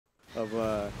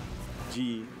of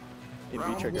G in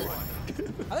V trigger.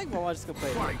 I think Momo's just gonna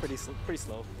play it pretty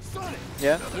slow.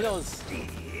 Yeah? He knows.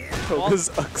 Toga's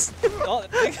Ux.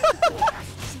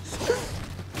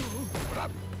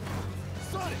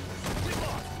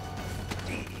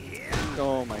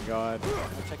 Oh my god.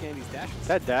 I'm checking in these dashes.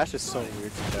 That dash is so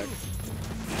weird to check.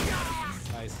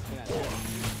 Nice.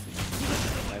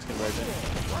 Nice conversion.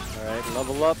 Alright,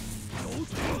 level up.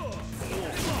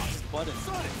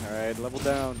 Alright, level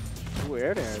down. Ooh,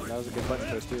 air there. That was a good button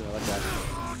choice too. I like that.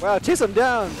 Wow, chase him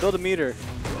down. Build a meter.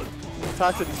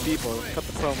 Talk to these people. Cut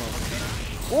the promo.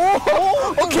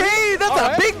 Whoa! Okay, that's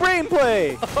a big brain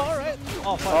play! Alright.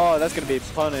 Oh, that's gonna be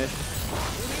punished.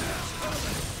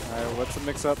 Alright, what's the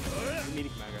mix up?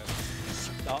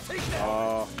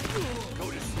 Oh.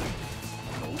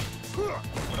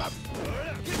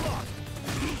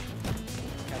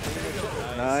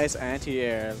 Nice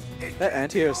anti-air. That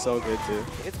anti-air is so good too.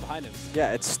 It's behind him.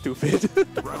 Yeah, it's stupid.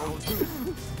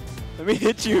 Let me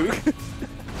hit you.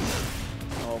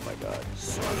 Oh my god.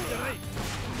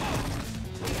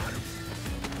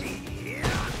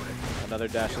 Another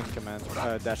dash and command,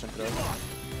 dash and throw.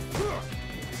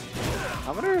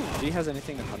 I wonder if G has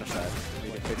anything to punish that.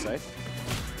 Maybe a quick sight.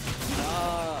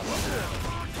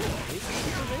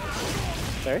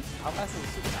 Sorry? How fast is the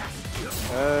super?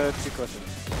 Two questions.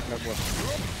 No more.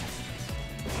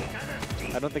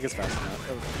 I don't think it's fast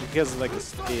enough. Because like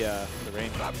the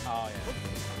range. Oh yeah.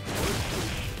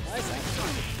 Nice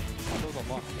actually. That was a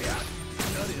lot.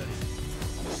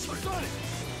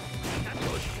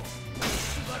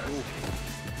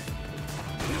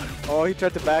 Oh, he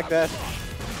tried to back that.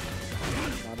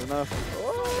 Not enough.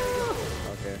 Oh.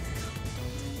 Okay.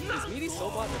 Is meaty so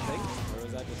bad the thing? Or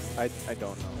is that just... I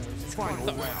don't know.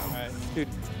 Alright. Dude.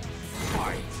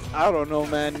 I don't know,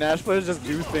 man. Nash players just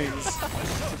do things.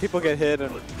 People get hit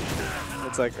and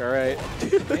it's like, alright.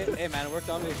 Hey man, it worked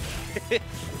on me.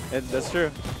 And that's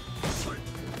true.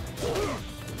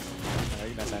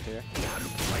 Alright, nice anti-air.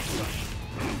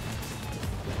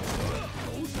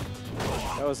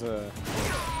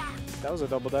 That was a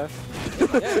double dash.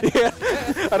 Yeah.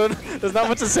 I don't. There's not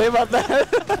much to say about that.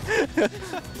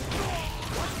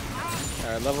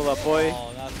 All right, level up, boy.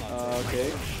 Oh, that's not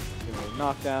Okay.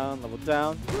 Knockdown, level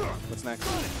down. What's next?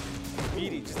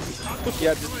 meaty, just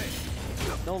Yeah, just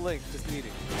no link, just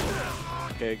meaty.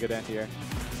 okay. Good anti-air.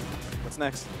 What's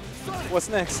next? What's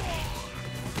next?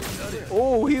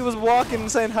 Oh, he was walking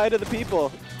saying hi to the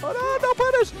people. Oh no, don't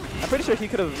punish! I'm pretty sure he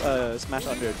could have smashed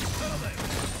under.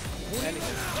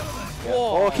 Anything. Yeah.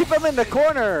 Oh, keep him in the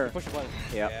corner! Push the button.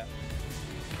 Yeah.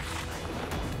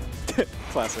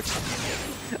 Classic.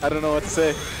 I don't know what to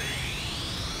say.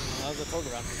 That was a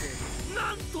TOGA round for sure.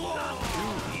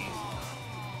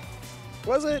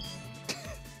 Was it?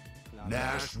 No,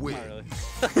 Nash not wins.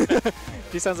 really.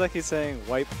 He sounds like he's saying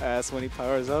wipe ass when he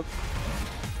powers up.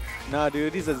 Nah,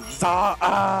 dude, he's a za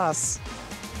ass.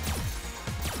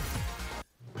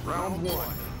 Round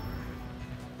one.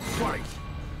 Fight.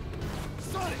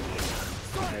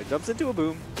 Alright, jumps into a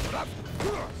boom.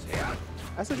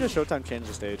 I suggest Showtime change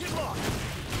the stage.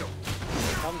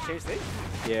 Come change stage?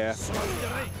 Yeah.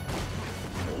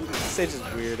 The stage is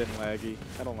weird and laggy.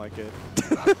 I don't like it.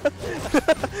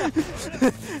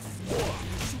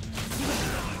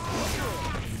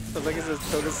 I think it says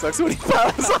Toga sucks when he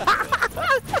powers up.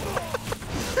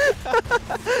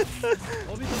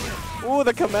 Ooh,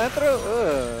 the command throw?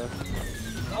 Ugh.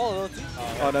 Oh,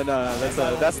 No,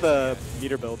 that's the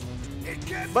meter build.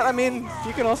 But I mean,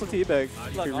 you can also teabag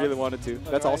if you really wanted to.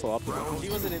 That's also optimal. He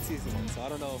wasn't in season 1, so I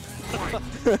don't know.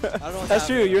 That's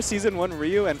true. You're season 1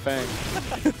 Ryu and Fang.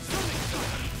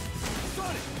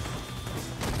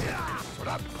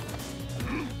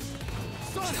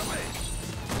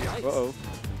 Uh-oh.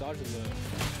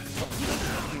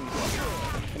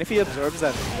 And if he absorbs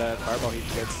that fireball, he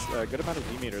gets a good amount of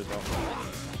V-meter as well.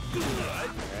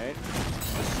 Alright.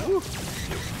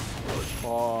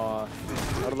 Oh,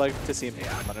 I would like to see him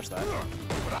punish that.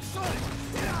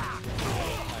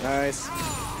 Nice.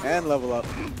 And level up.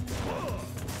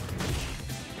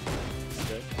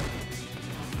 Okay.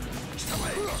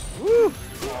 Woo!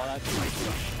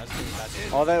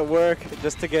 All that work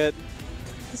just to get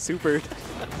supered.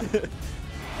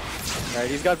 Alright,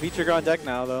 he's got V-Trigger on deck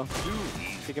now, though.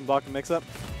 He can block the mix-up.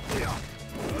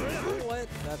 What?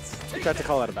 That's... He tried to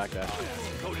call out a backdash.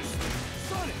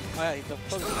 Oh yeah, he's the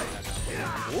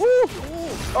Woo!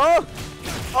 Oh!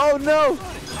 Oh no!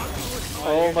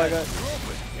 Oh my god.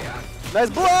 Nice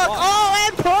block! Oh,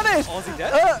 and punish! Oh, is he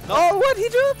dead? No. Oh, what? He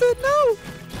dropped it! No!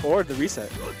 Or the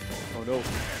reset. Oh no.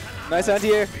 Nice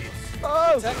anti-air.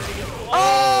 Oh!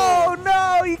 Oh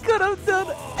no! He could have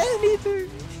done anything!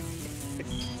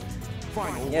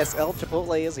 Final Yes, El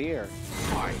Chipotle is here.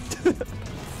 fight.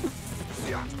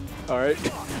 Alright.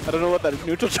 I don't know what that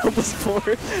neutral jump was for.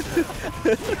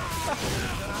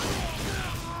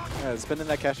 Yeah, spending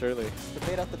that cash early. To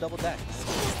bait out the double dash.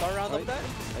 Start around double dash?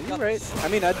 Are you right? I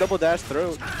mean, I double dash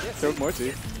throw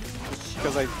Morty.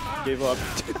 Because I gave up.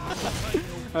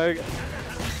 I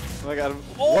don't.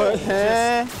 Oh,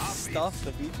 What? Stuff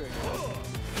the V trigger.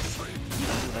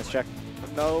 Nice check.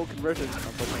 No conversion.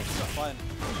 Unfortunately. Fine.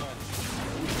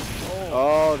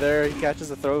 Oh, there he catches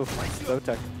a throw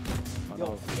tech. Oh Yo.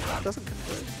 no, that doesn't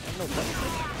convert. No button.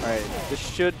 All right, this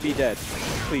should be dead.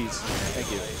 Please,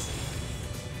 thank you.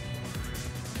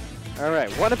 All right,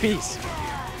 one apiece.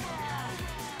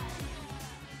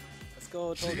 Let's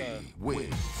go G Toga.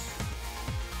 wins.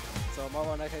 So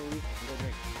Marvel and I can leave and go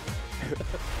drink.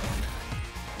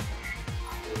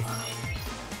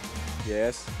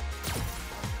 Yes.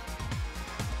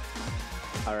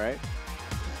 All right.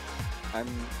 I'm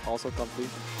also comfy.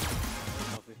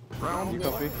 Round You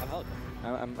one. comfy?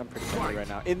 I'm out. I'm pretty comfy right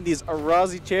now. In these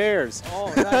Arazi chairs.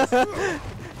 Oh, nice.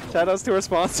 Shout outs to our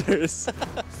sponsors.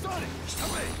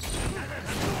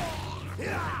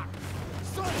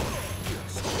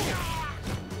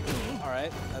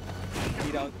 Alright.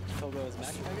 Beat out Toga's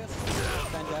match, I guess.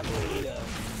 Stand jab with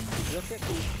the real kick.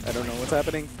 I don't know what's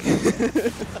happening.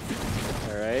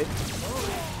 All right.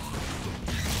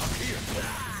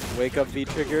 Wake up V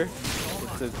trigger.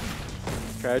 It's a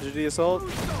tragedy assault,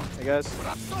 I guess.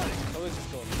 Toga's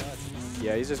just going nuts.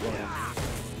 Yeah, he's just going in.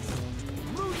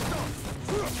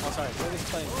 Oh, sorry. Toga's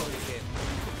playing Toga's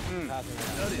game. Passing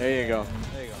right now. There you go.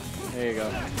 There you go. There you go.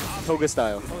 Toga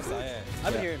style. Toga style, yeah.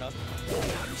 I've been hearing enough.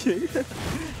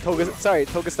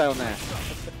 Toga style now.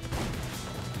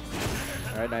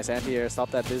 Alright, nice anti-air.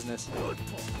 Stop that business.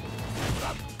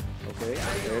 Okay,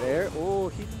 air. Oh,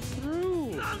 he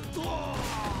threw.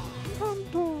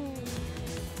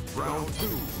 Round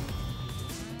two.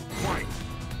 Fight.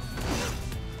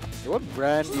 Hey, what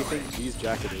brand do you think G's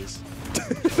jacket is?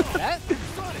 That?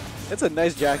 It's a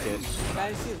nice jacket. Can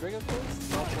you see his regular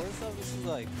clothes? All four stuff? This is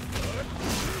like...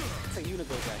 It's a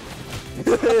Uniqlo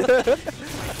jacket.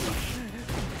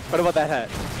 What about that hat?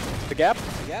 The Gap?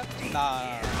 The Gap?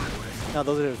 Nah. No,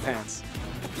 those are his pants.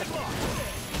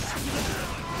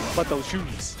 But those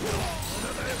shoes.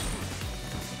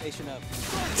 H&M.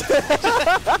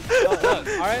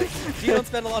 Alright? G don't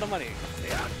spend a lot of money.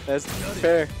 That's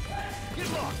fair.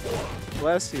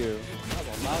 Bless you. That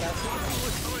was a loud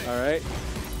ass. Alright.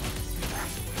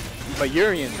 But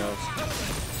Urian though.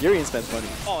 Urian spends money.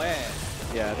 Oh, yeah.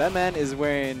 Yeah, that man is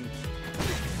wearing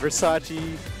Versace,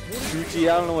 Gucci.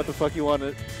 I don't know what the fuck you want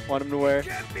him to wear.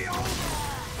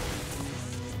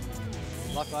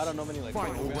 Luckily, I don't know many like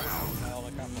Final brands. round. I all my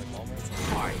crap from, like Walmart.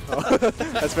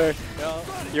 Fight. That's fair. Yo,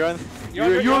 You're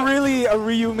You're- really a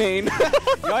Ryu main.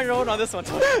 you're on your own on this one.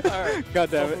 Alright.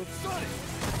 God damn it.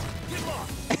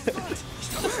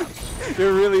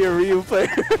 You're really a Ryu player.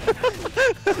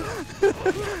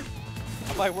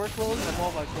 I buy work clothes and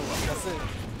all my clothes. That's it.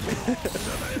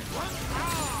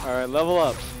 Alright, level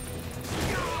up.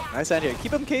 Nice out here.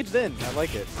 Keep him caged in. I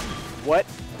like it. What?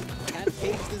 Can't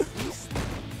cage this beast.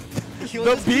 He'll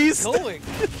The just keep beast? going.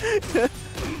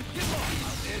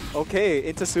 Okay,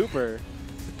 into super.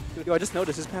 Yo, I just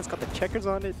noticed his pants got the checkers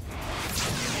on it.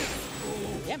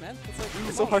 Yeah, man.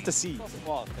 It's so hard to see.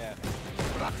 Well, yeah.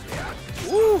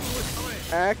 Woo!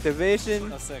 Activation,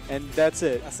 That's sick. and that's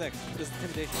it. That's sick. Just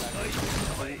intimidation.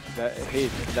 Hey,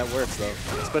 that works though,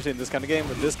 especially in this kind of game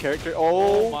with this character.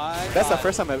 Oh, my that's the God.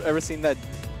 first time I've ever seen that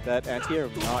anti-air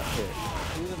not hit.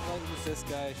 Who the fuck is this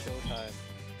guy? Showtime.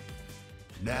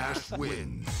 Nash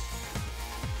wins.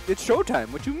 It's Showtime.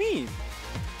 What you mean?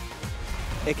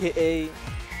 AKA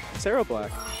Sarah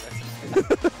Black.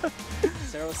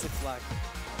 06 Black.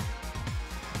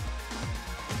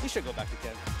 You should go back to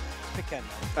Ken. Pick Ken,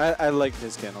 man. I liked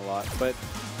his skin a lot, but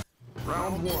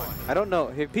Round one. I don't know.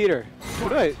 Hey Peter,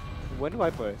 when do I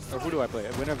play? Or who do I play?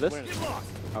 Winner of this?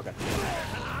 Okay.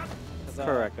 'Cause,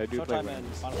 Correct, I do play Showtime winners.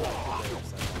 and Final Black are two players,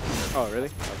 so. Oh really?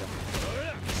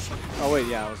 Okay. Oh wait,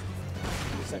 yeah, I was.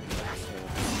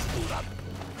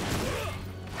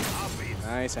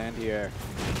 Nice anti-air.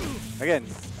 Again,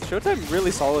 Showtime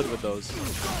really solid with those.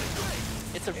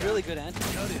 It's a really good anti.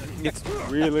 It's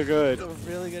really good. It's a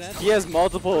really good anti. He has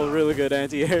multiple really good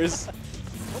anti-airs.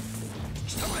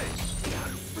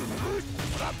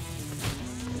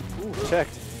 Ooh,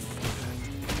 checked.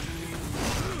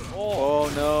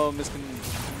 Oh no,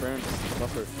 misconfirmed.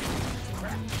 Buffer.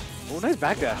 Oh, nice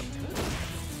backdash.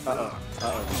 Uh-oh.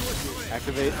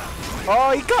 Activate.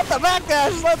 Oh, he got the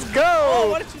backdash! Let's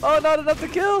go! Oh, not enough to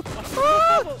kill!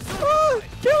 Oh,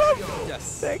 kill him!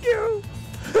 Yes. Thank you!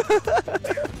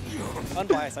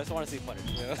 unbiased. I just want to see punish.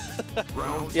 You know?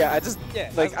 Round Yeah, I just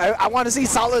Yeah, like I want to see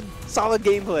solid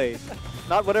gameplay,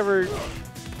 not whatever you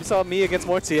saw me against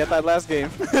Morty at that last game.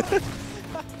 I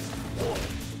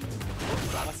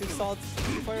see solid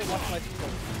player watch my team.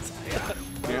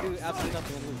 I Yeah. do absolutely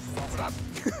nothing and lose.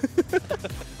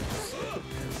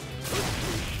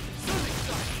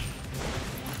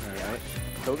 All right,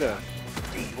 Toga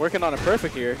working on a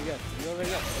perfect here. Do it again. Do it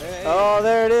again. Hey. Oh,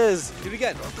 there it is. Do it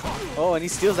again. Oh, and he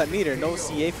steals that meter. No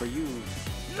CA for you.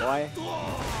 Why?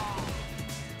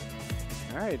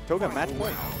 All right, Toga match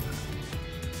point.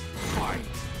 fight.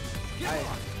 I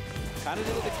kind of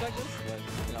didn't expect this, but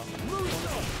you know.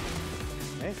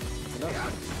 Hey,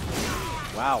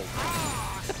 enough. Wow.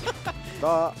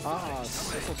 The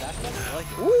Missile dash attack? I like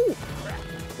it. Ooh.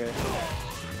 Okay.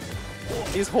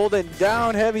 He's holding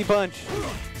down heavy punch.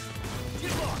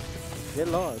 Get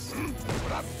lost.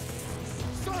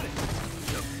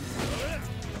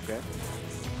 Okay.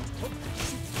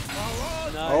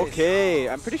 Nice. Okay.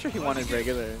 I'm pretty sure he wanted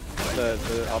regular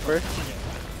the upper,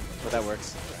 but that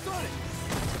works.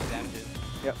 Damages.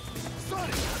 Yep.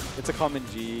 It's a common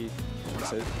G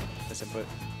this input.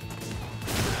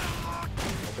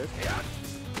 Okay.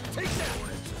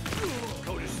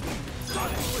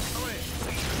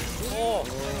 Oh.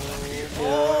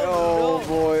 Oh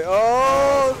boy.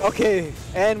 Oh. Okay.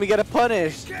 And we get a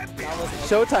punish.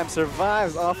 Showtime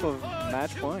survives off of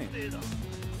match point.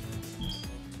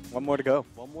 One more to go.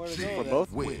 One more to go. For then.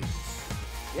 both. Win.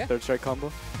 Yeah. Third strike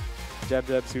combo. Jab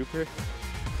jab super.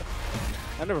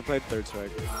 I never played third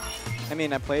strike. I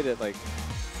mean, I played it like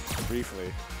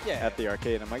briefly Yeah. at the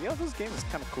arcade. I'm like, yo, this game is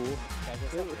kind of cool.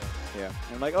 Casual stuff, Yeah.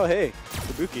 And I'm like, oh hey,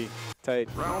 Kabuki, tight.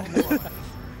 Round 1.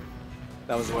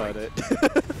 That was about it.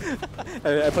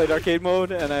 I played arcade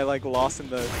mode and I like lost in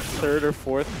the third or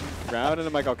fourth round, and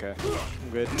I'm like, okay, I'm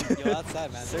good. Yo, that's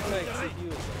sad, man. They're like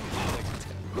CPU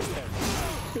is like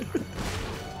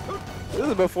This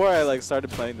is before I like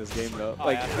started playing this game though. Oh,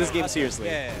 Like yeah, this game that's seriously.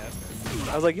 Yeah, yeah, that's good.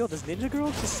 I was like, yo, this ninja girl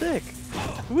is sick.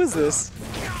 Who is this?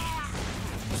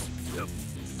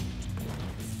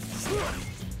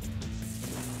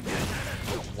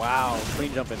 Wow,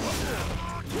 clean jumping.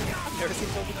 I've never seen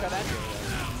Toby try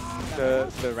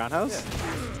that The roundhouse?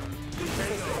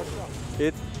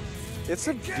 It's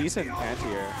a decent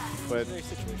anti-air, but Very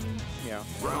situational. yeah,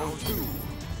 Round 2.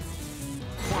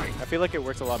 Fight. I feel like it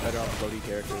works a lot better on floaty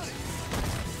characters.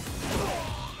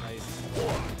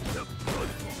 Nice.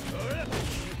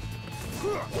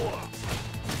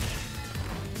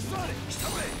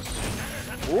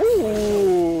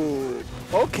 Ooh,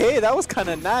 okay, that was kind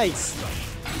of nice.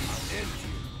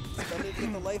 Starting to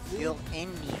get the life lead.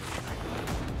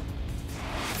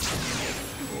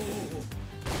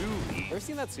 Ever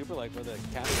seen that super like where the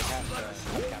camera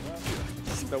the camera?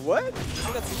 The what? You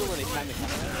see that super where they pan the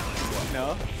camera?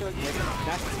 No. I feel like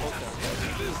Nash is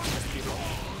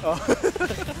Oh. What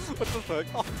the fuck?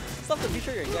 Oh, stop the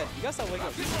feature you're again. You guys stop waking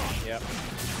up. Yep.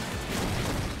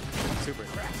 Super.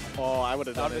 Oh, I would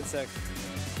have That done would it. have been sick.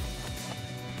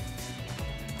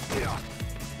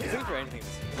 He's looking for anything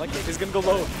this year. Like He's gonna go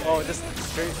low. Oh, just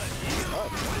straight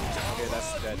up. Okay,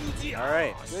 that's dead. All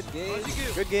right. good game.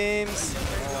 Good games.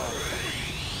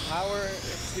 Power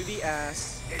to the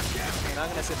ass. And I'm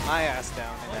gonna sit my ass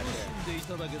down in that chair.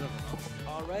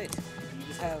 All right. You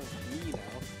just have me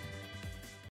now.